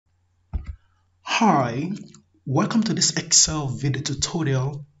Hi, welcome to this Excel video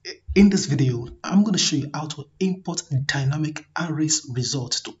tutorial. In this video, I'm going to show you how to import dynamic arrays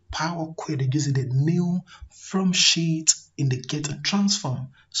results to Power Query using the new from sheet in the Get and Transform.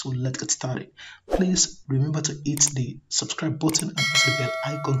 So let's get started. Please remember to hit the subscribe button and also the bell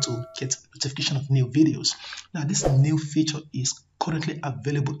icon to get notification of new videos. Now, this new feature is currently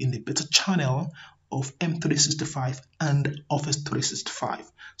available in the beta channel of M365 and Office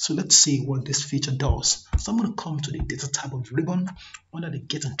 365. So let's see what this feature does. So I'm going to come to the data tab of the ribbon. Under the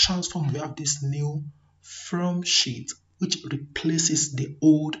Get and Transform, we have this new from sheet which replaces the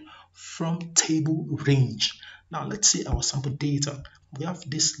old from table range. Now let's see our sample data. We have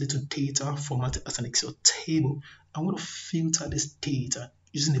this little data formatted as an Excel table. I want to filter this data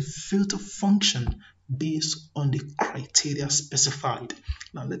using the filter function based on the criteria specified.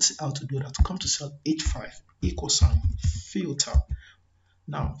 Now let's see how to do that. Come to cell H5, equal sign, filter.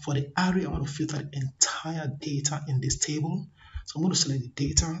 Now for the array, I want to filter the entire data in this table. So I'm going to select the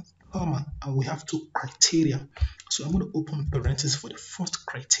data, comma, and we have two criteria. So I'm going to open parentheses for the first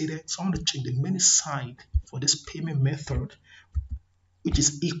criteria. So I want to check the many side for this payment method, which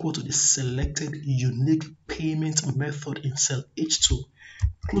is equal to the selected unique payment method in cell H2.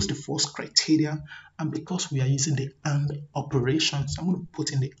 Close the first criteria, and because we are using the AND operation, so I'm going to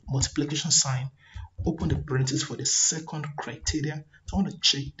put in the multiplication sign, open the parentheses for the second criteria. So I want to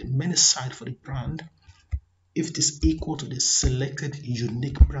check the many side for the brand, if it is equal to the selected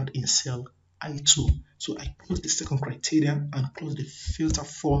unique brand in cell I2. So I close the second criteria and close the filter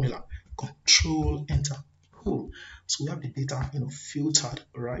formula, Control Enter. Cool. So we have the data filtered,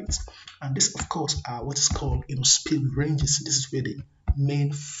 right? And this of course are what is called split ranges. This is where the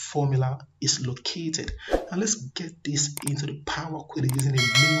main formula is located. Now let's get this into the Power Query using a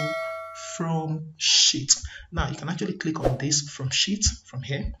new from sheet. Now you can actually click on this from sheet from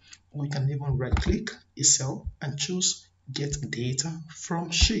here, or you can even right click a cell and choose get data from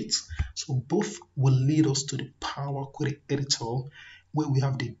sheet. So both will lead us to the Power Query editor where we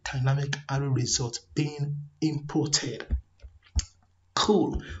have the dynamic array result being imported.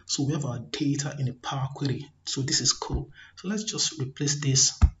 Cool. So we have our data in the Power Query. So this is cool. So let's just replace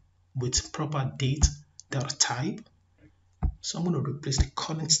this with proper date data type. So I'm going to replace the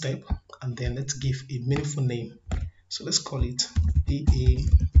current step and then let's give a meaningful name. So let's call it DA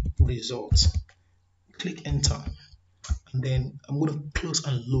result. Click enter, and then I'm going to close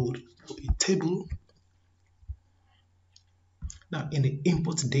and load a table. Now in the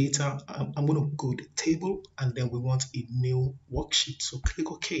import data, I'm going to go to the table and then we want a new worksheet. So click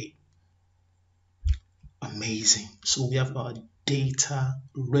OK. Amazing. So we have our data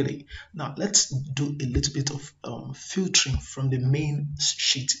ready. Now let's do a little bit of filtering from the main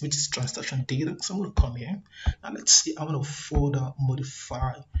sheet, which is transaction data. So I'm going to come here. Now let's see, I want to further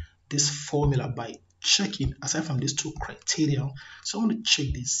modify this formula by checking aside from these two criteria. So I want to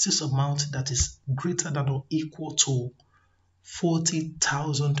check the sales amount that is greater than or equal to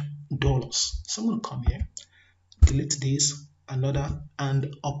 $40,000. So I'm going to come here, delete this, another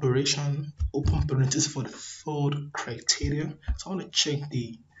and operation, open parenthesis for the third criteria. So I want to check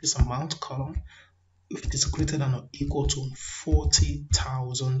this amount column if it is greater than or equal to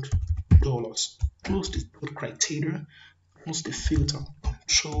 $40,000. Close the third criteria, close the filter,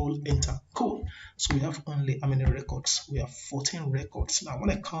 Control Enter. Cool. So we have only how many records? We have 14 records. Now when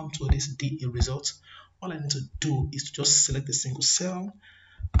I come to this DA result, all I need to do is to just select a single cell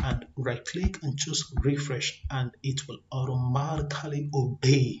and right click and choose refresh, and it will automatically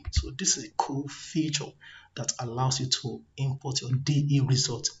obey. So this is a cool feature that allows you to import your DE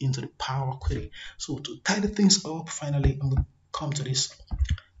result into the Power Query. So to tidy things up, finally I'm going to come to this,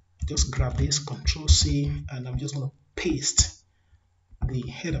 just grab this, Control C, and I'm just going to paste the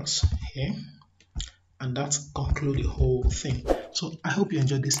headers here, and that concludes the whole thing. So I hope you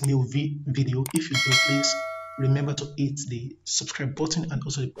enjoyed this new video. If you do, please remember to hit the subscribe button and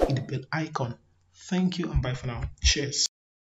also hit the bell icon. Thank you and bye for now. Cheers.